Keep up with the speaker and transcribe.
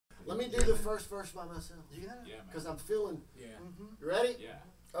Let me do the first verse by myself. Yeah. Because I'm feeling. Yeah. You ready? Yeah.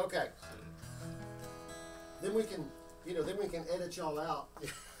 Okay. Then we can, then we can edit y'all out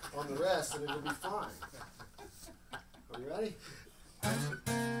on the rest, and it'll be fine. Are you ready?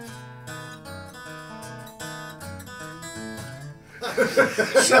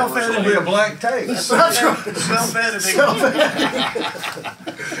 Self-editing. Be a blank tape. Self-editing.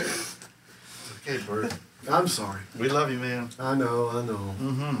 Okay, Bert. I'm sorry. We love you, man. I know.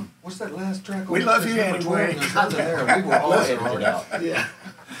 Mm-hmm. What's that last track? We love you anyway. We were all edited out. Yeah.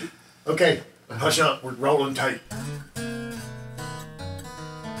 Okay. Hush up. We're rolling tape. I'm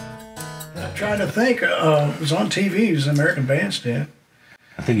trying to think. It was on TV. It was American Bandstand.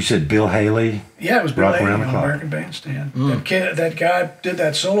 I think you said Bill Haley. Yeah, it was Bill Rock Haley Around on the Clock. American Bandstand. That guy did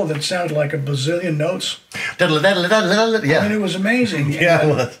that solo that sounded like a bazillion notes. Yeah. I mean, it was amazing. Yeah, it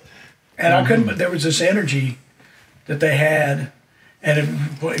was. And I couldn't, but there was this energy that they had, and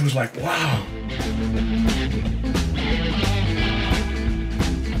it was like, wow.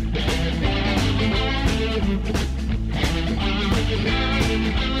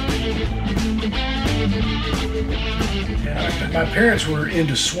 And my parents were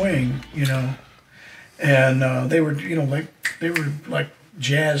into swing, and they were, like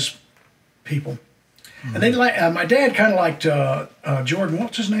jazz people. And they my dad kind of liked Jordan.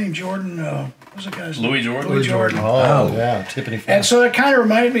 What's his name? Jordan. What's the guy's name? Louis Jordan. Louis Jordan. Oh, yeah, Tiffany. And so it kind of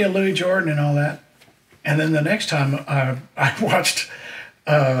reminded me of Louis Jordan and all that. And then the next time I watched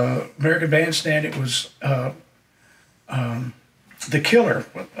American Bandstand, it was The Killer.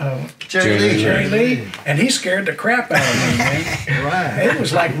 Jerry Lee. And he scared the crap out of me, man. Right. It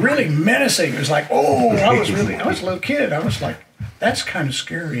was like really menacing. It was like, I was a little kid. I was like, that's kind of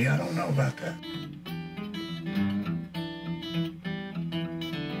scary. I don't know about that.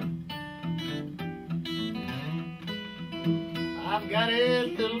 I've got a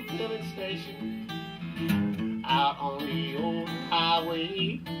little filling station out on the old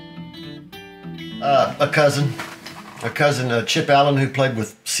highway. A cousin, Chip Allen, who played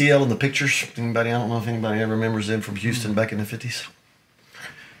with CL in the Pictures. Anybody? I don't know if anybody ever remembers him from Houston back in the 50s.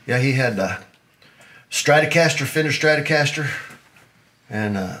 Yeah, he had a Stratocaster, Fender Stratocaster,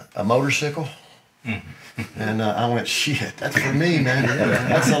 and a motorcycle. And I went, shit, that's for me, man.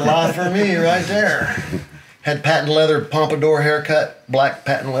 That's a lot for me right there. Had patent leather pompadour haircut, black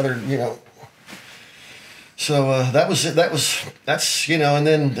patent leather, So that's and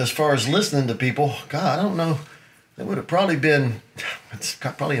then as far as listening to people, God, I don't know. It would have probably been, it's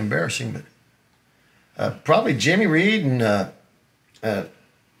probably embarrassing, but probably Jimmy Reed and,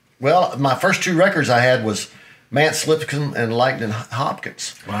 well, my first two records I had was Mance Lipscomb and Lightning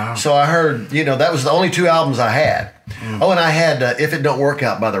Hopkins. Wow. So I heard, that was the only two albums I had. Oh, and I had If It Don't Work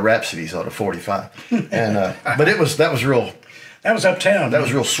Out by the Rhapsodies on a 45. And but that was real. That was uptown. That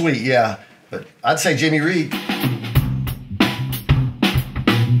was real sweet, yeah. But I'd say Jimmy Reed.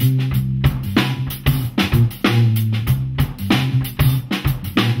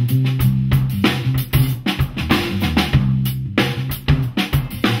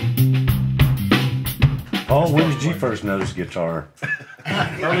 Paul, when did you first notice guitar?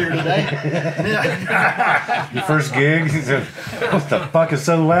 Earlier today. Your first gig? He said, what the fuck is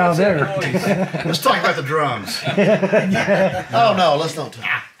so loud there? Let's talk about the drums. Oh, no, let's not talk.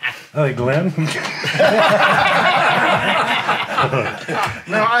 Hey, Glenn.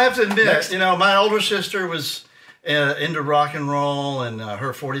 Now, I have to admit, my older sister was into rock and roll, and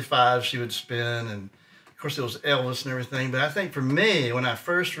her 45 she would spin, and of course it was Elvis and everything. But I think for me, when I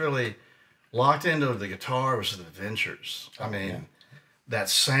first really locked into the guitar was the Ventures. I mean, that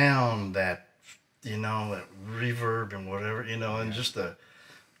sound, that that reverb and whatever, and just the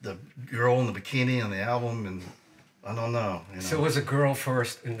girl in the bikini on the album, and I don't know. So it was a girl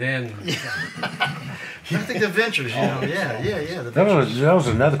first, and then. I think the Ventures, yeah. The That Ventures. was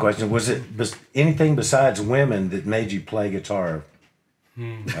another question. Was it anything besides women that made you play guitar?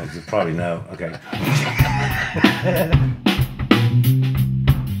 Probably no. Okay.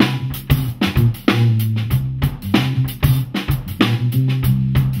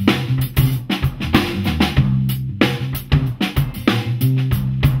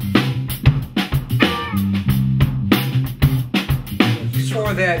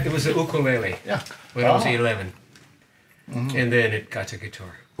 Before that, it was the ukulele. Yeah. When I was 11. And then it got to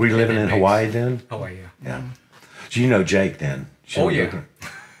guitar. Were you living And in then Hawaii bass. then? Hawaii, yeah. Yeah. So you know Jake then? Oh, yeah.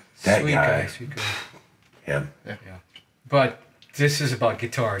 That Sweet guy. sweet guy. Yeah. Yeah. But this is about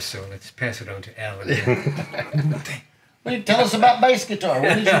guitars, so let's pass it on to Arlyn. Tell us about bass guitar.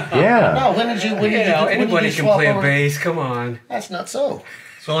 When did you? Yeah. No, when did you? When did you? When did Anybody you can swap play a over? bass, come on. That's not so.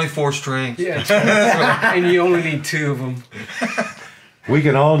 It's only 4 strings. Yeah, and you only need 2 of them. We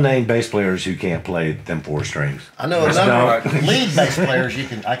can all name bass players who can't play them 4 strings. I know a number of lead bass players.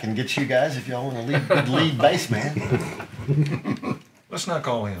 I can get you guys if y'all want to lead bass man. Let's not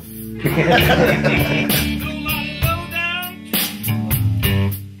call him.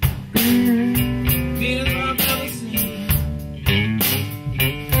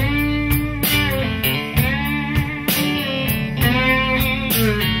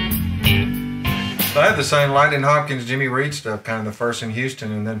 I had the same Lightning Hopkins, Jimmy Reed stuff, kind of the first in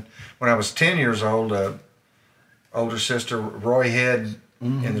Houston, and then when I was 10 years old, older sister Roy Head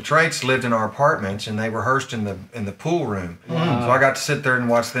and the Traits lived in our apartments, and they rehearsed in the pool room. So I got to sit there and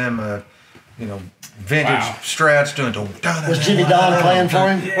watch them, vintage Strats doing. Was Jimmy Don playing for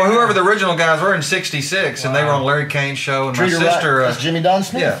him? Well, whoever the original guys were in '66, and they were on Larry Kane's show, and my sister. That's Jimmy Don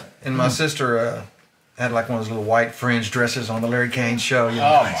Smith. Yeah, and my sister. Had like one of those little white fringe dresses on the Larry Kane show. Oh my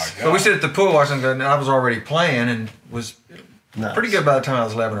God! So we sit at the pool watching, and I was already playing and was pretty good by the time I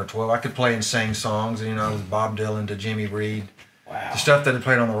was 11 or 12. I could play and sing songs, and I was Bob Dylan to Jimmy Reed, the stuff that had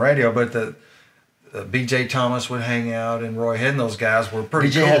played on the radio. But the B.J. Thomas would hang out, and Roy Head and those guys were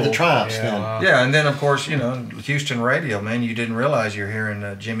pretty cool. B.J. had the Triumphs then. Yeah, and then of course Houston radio, man, you didn't realize you're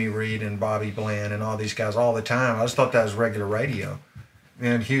hearing Jimmy Reed and Bobby Bland and all these guys all the time. I just thought that was regular radio.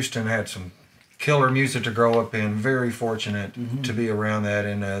 And Houston had some killer music to grow up in. Very fortunate to be around that,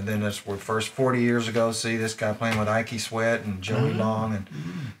 and then that's where first 40 years ago. See this guy playing with Ike Sweat and Joey Long, and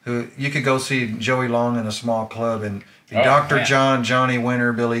who you could go see Joey Long in a small club, and Dr. John, Johnny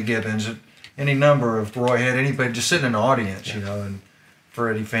Winter, Billy Gibbons, any number of Roy Head, anybody just sitting in the audience, and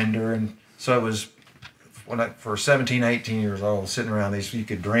Freddie Fender, and so it was. For 17, 18 years old, sitting around these, you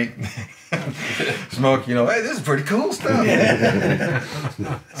could drink, smoke, hey, this is pretty cool stuff.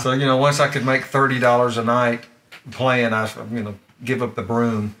 So, once I could make $30 a night playing, I, give up the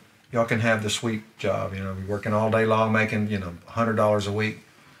broom. Y'all can have the sweet job, be working all day long, making, $100 a week.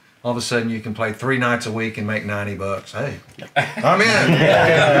 All of a sudden, you can play 3 nights a week and make $90. Hey, I'm in.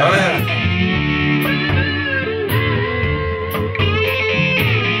 I'm in.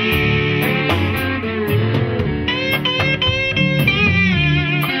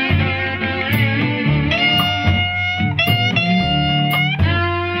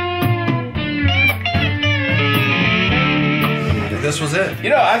 This was it.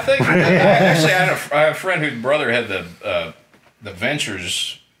 I think I actually had a friend whose brother had the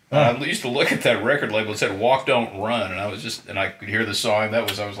Ventures. I used to look at that record label. It said "Walk Don't Run," and I could hear the song. I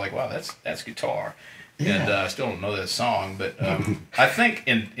was like, wow, that's guitar. Yeah. And I still don't know that song, but I think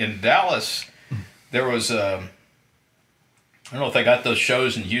in Dallas there was I don't know if they got those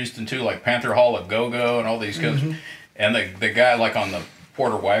shows in Houston too, like Panther Hall at Go-Go and all these guys. And the guy like on the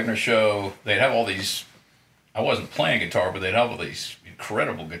Porter Wagner show, they'd have all these. I wasn't playing guitar, but they'd have all these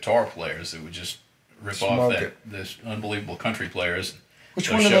incredible guitar players that would just rip off this unbelievable country players. Which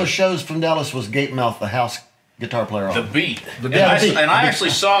one of those shows from Dallas was Gatemouth, the house guitar player on? The Beat. And I actually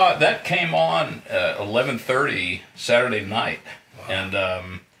saw that came on 11:30 Saturday night, and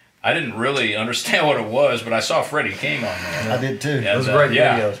I didn't really understand what it was, but I saw Freddie King on there. I did too. And, those great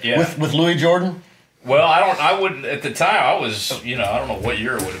videos. Yeah. With Louis Jordan. Well, I wouldn't at the time. I was I don't know what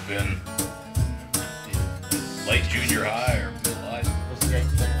year it would have been. Late junior high or high school.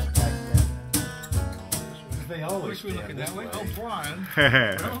 They always we looking that way. Oh, Brian.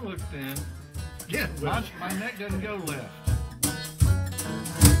 Don't look then. Yeah, my neck doesn't go left.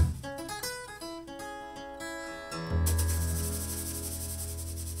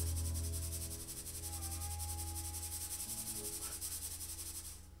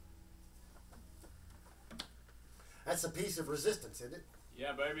 That's a piece of resistance, isn't it?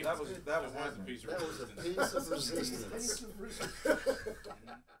 Yeah, baby. That was a piece of resistance. That was a piece of resistance.